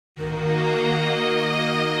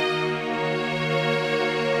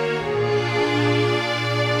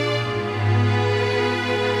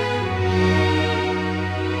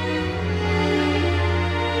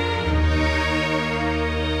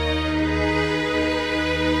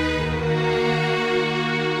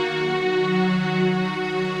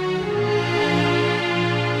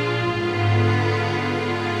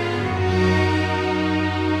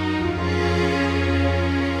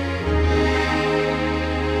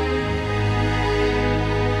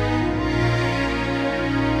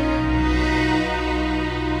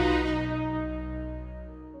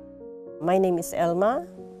My name is Elma.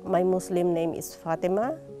 My Muslim name is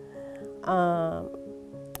Fatima.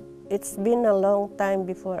 It's been a long time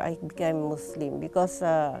before I became Muslim because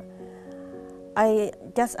I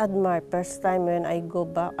just admire first time when I go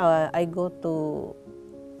back. I go to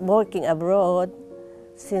working abroad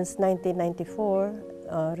since 1994,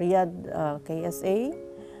 Riyadh, KSA.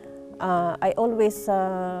 I always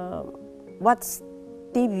watch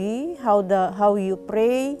TV, how you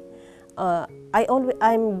pray.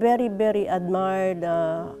 I'm very admired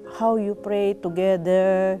how you pray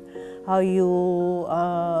together, how you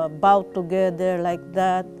bow together like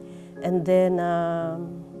that, and then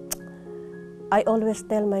I always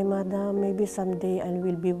tell my mother, maybe someday I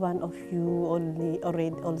will be one of you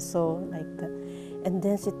already also like that, and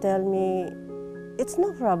then she tell me, it's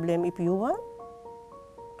no problem if you want,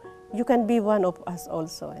 you can be one of us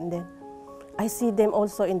also, and then. I see them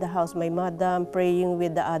also in the house, my madam praying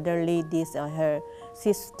with the other ladies, her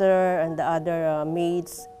sister and the other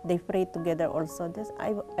maids. They pray together also.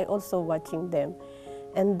 I also watching them.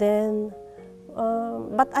 And then,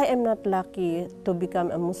 but I am not lucky to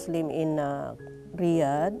become a Muslim in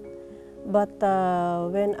Riyadh. But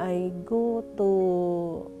when I go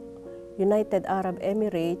to United Arab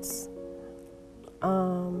Emirates,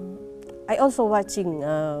 I also watching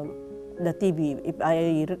the TV. If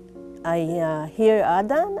I hear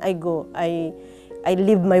Adhan, I go. I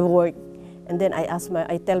leave my work, and then I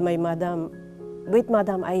tell my madam, wait,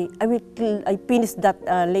 madam, I finish that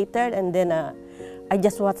later, and then I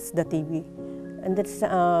just watch the TV, and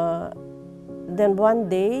then one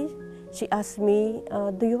day she asked me,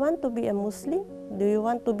 do you want to be a Muslim? Do you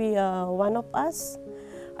want to be one of us?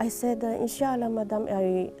 I said, Inshallah, madam,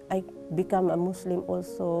 I become a Muslim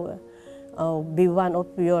also, be one of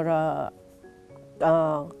your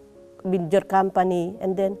with your company.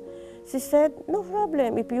 And then she said, no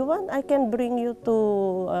problem, if you want, I can bring you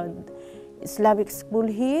to Islamic school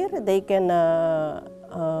here. They can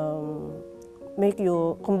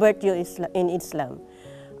convert you in Islam.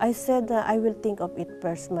 I said, I will think of it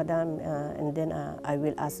first, madam, and then I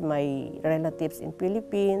will ask my relatives in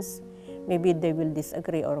Philippines. Maybe they will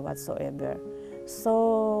disagree or whatsoever.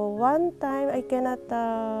 So one time I cannot,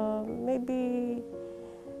 with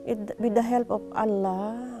the help of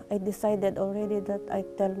Allah, I decided already that I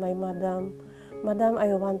tell my madam,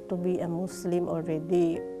 I want to be a Muslim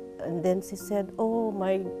already. And then she said, oh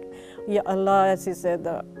my, Ya Allah, she said,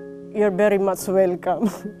 you're very much welcome.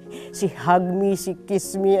 She hugged me, she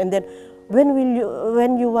kissed me, and then, when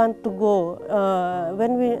you want to go?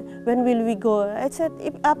 When will we go? I said,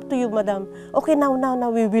 up to you, madam. Okay, now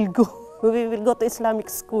we will go. We will go to Islamic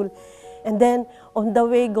school. And then on the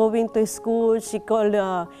way going to school, she called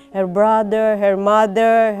her brother, her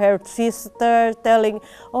mother, her sister, telling,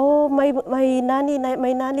 "Oh, my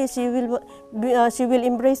nanny, she will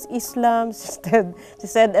embrace Islam." She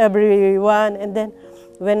said everyone. And then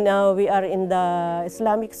when we are in the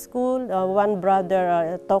Islamic school, one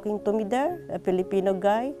brother talking to me there, a Filipino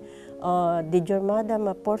guy, did your madam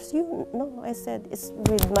force you? No, I said, it's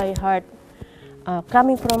with my heart.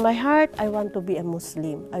 Coming from my heart, I want to be a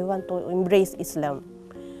Muslim. I want to embrace Islam.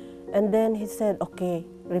 And then he said, okay,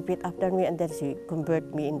 repeat after me, and then she converted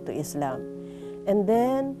me into Islam. And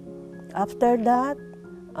then after that,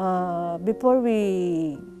 before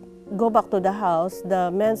we go back to the house, the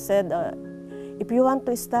man said, if you want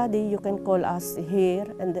to study, you can call us here.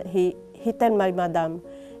 And he told my madam.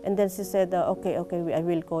 And then she said, okay, I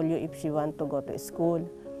will call you if she want to go to school.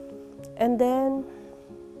 And then,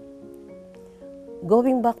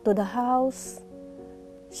 going back to the house,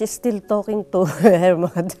 she's still talking to her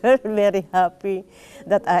mother, very happy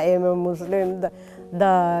that I am a Muslim.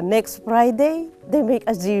 The next Friday, they make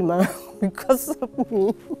a zima because of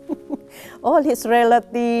me. All his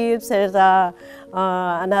relatives, the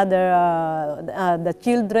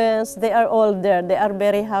children, they are all there. They are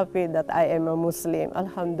very happy that I am a Muslim,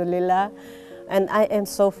 Alhamdulillah. And I am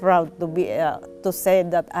so proud to say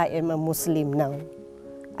that I am a Muslim now.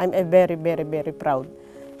 I'm very proud.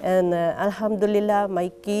 And Alhamdulillah, my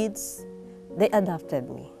kids, they adopted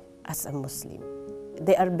me as a Muslim.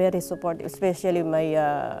 They are very supportive, especially my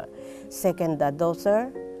second daughter.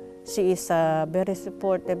 She is very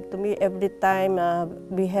supportive to me. Every time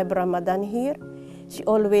we have Ramadan here, she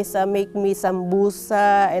always make me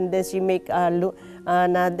sambusa, and then she make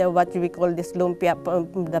another, what we call this, lumpia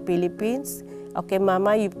from the Philippines. Okay,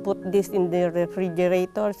 Mama, you put this in the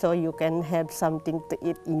refrigerator so you can have something to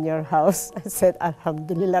eat in your house. I said,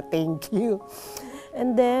 Alhamdulillah, thank you.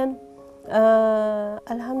 And then,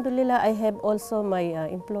 Alhamdulillah, I have also my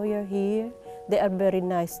employer here. They are very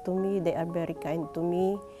nice to me. They are very kind to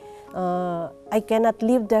me. I cannot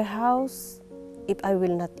leave their house if I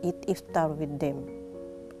will not eat iftar with them.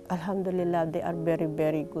 Alhamdulillah, they are very,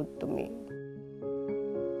 very good to me.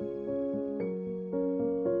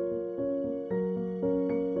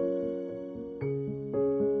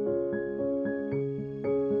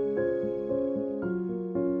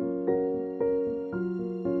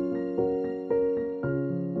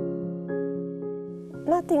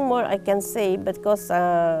 Nothing more I can say because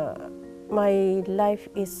my life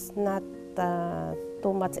is not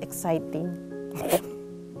too much exciting.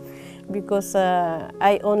 Because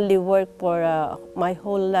I only work for my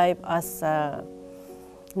whole life as a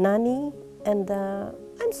nanny, and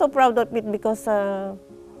I'm so proud of it because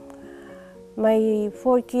my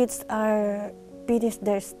 4 kids are finished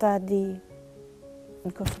their study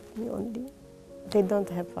because of me only. They don't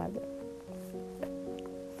have father.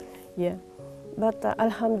 Yeah. But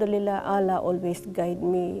Alhamdulillah, Allah always guide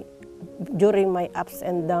me during my ups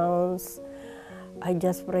and downs. I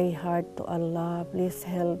just pray hard to Allah, please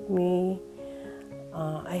help me.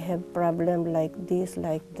 I have problem like this,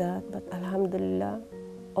 like that, but Alhamdulillah,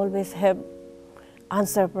 always have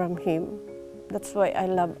answer from Him. That's why I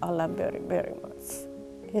love Allah very, very much.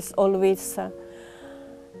 He's always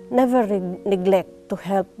never neglect to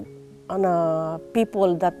help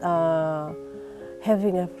people that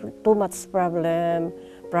having too much problem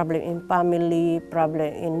in family,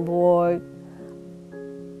 problem in work.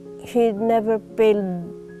 He never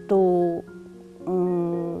failed to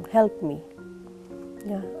help me.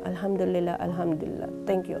 Yeah, Alhamdulillah, Alhamdulillah.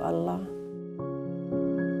 Thank you, Allah.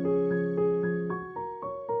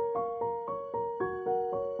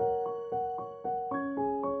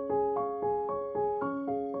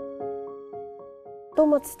 Too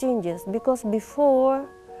much changes because before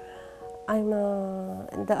I'm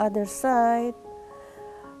on the other side.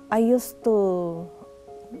 I used to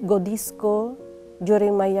go disco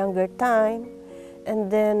during my younger time,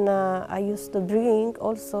 and then I used to drink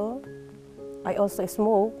also. I also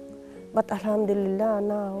smoke, but Alhamdulillah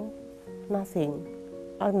now, nothing.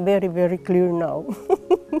 I'm very, very clear now.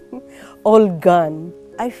 All gone.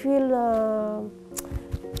 I feel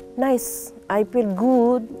nice. I feel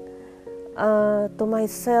good. To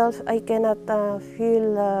myself, I cannot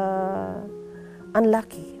feel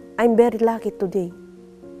unlucky. I'm very lucky today.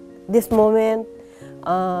 This moment,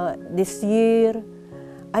 this year,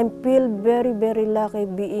 I feel very, very lucky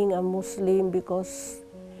being a Muslim because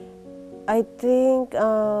I think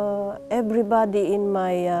everybody in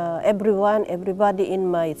my, everybody in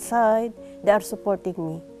my side, they are supporting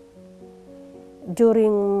me.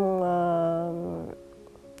 During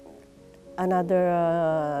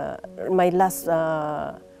my last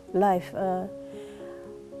life,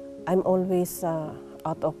 I'm always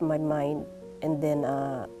out of my mind, and then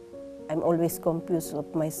I'm always confused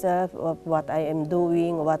of myself, of what I am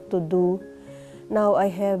doing, what to do. Now I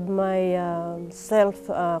have my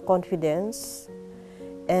self-confidence,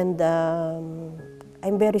 and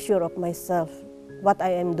I'm very sure of myself. What I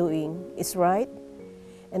am doing is right,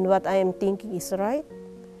 and what I am thinking is right.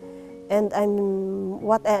 And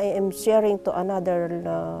what I am sharing to another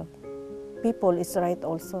people is right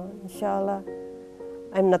also, inshallah.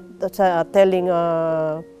 I'm not telling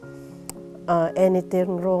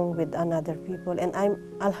anything wrong with another people. And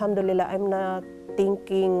Alhamdulillah, I'm not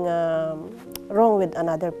thinking wrong with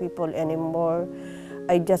another people anymore.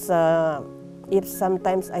 I just, if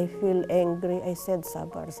sometimes I feel angry, I said,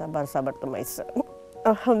 sabar, sabar, sabar to myself.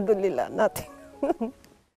 Alhamdulillah, nothing.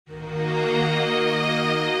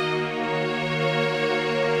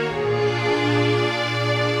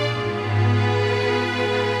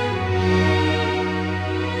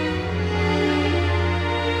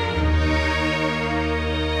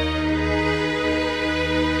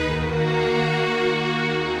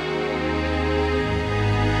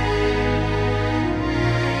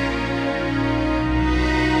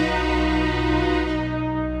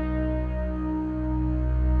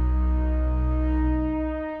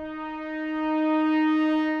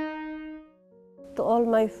 To all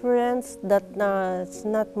my friends that is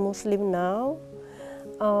not Muslim now,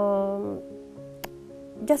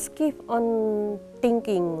 just keep on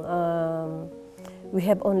thinking we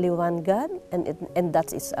have only one God, and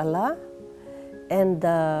that is Allah. And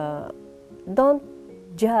don't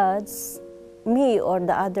judge me or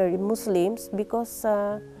the other Muslims because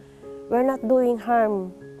we're not doing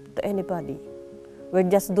harm to anybody.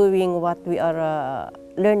 We're just doing what we are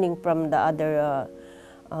learning from the other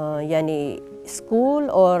school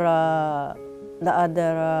or the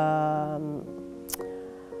other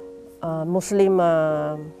Muslim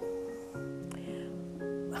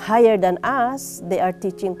higher than us. They are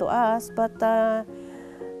teaching to us, but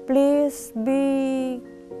please be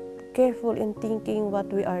careful in thinking what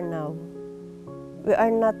we are now. We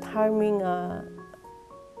are not harming.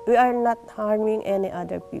 We are not harming any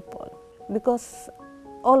other people, because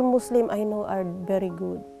all Muslim I know are very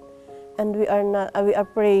good, and we are not. We are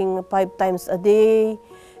praying 5 times a day,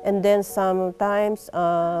 and then sometimes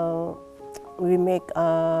we make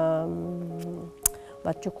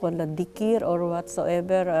what you call a dikir or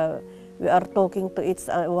whatsoever. We are talking to each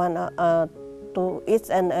one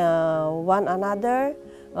one another,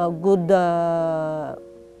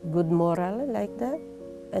 good moral like that,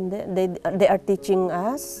 and they are teaching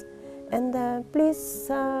us, and please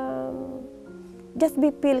just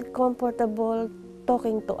feel comfortable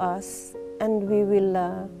talking to us, and we will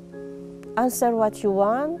answer what you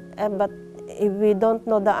want. But if we don't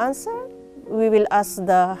know the answer, we will ask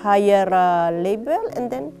the higher level, and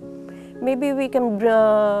then maybe we can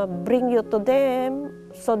bring you to them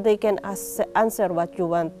so they can answer what you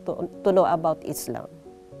want to know about Islam.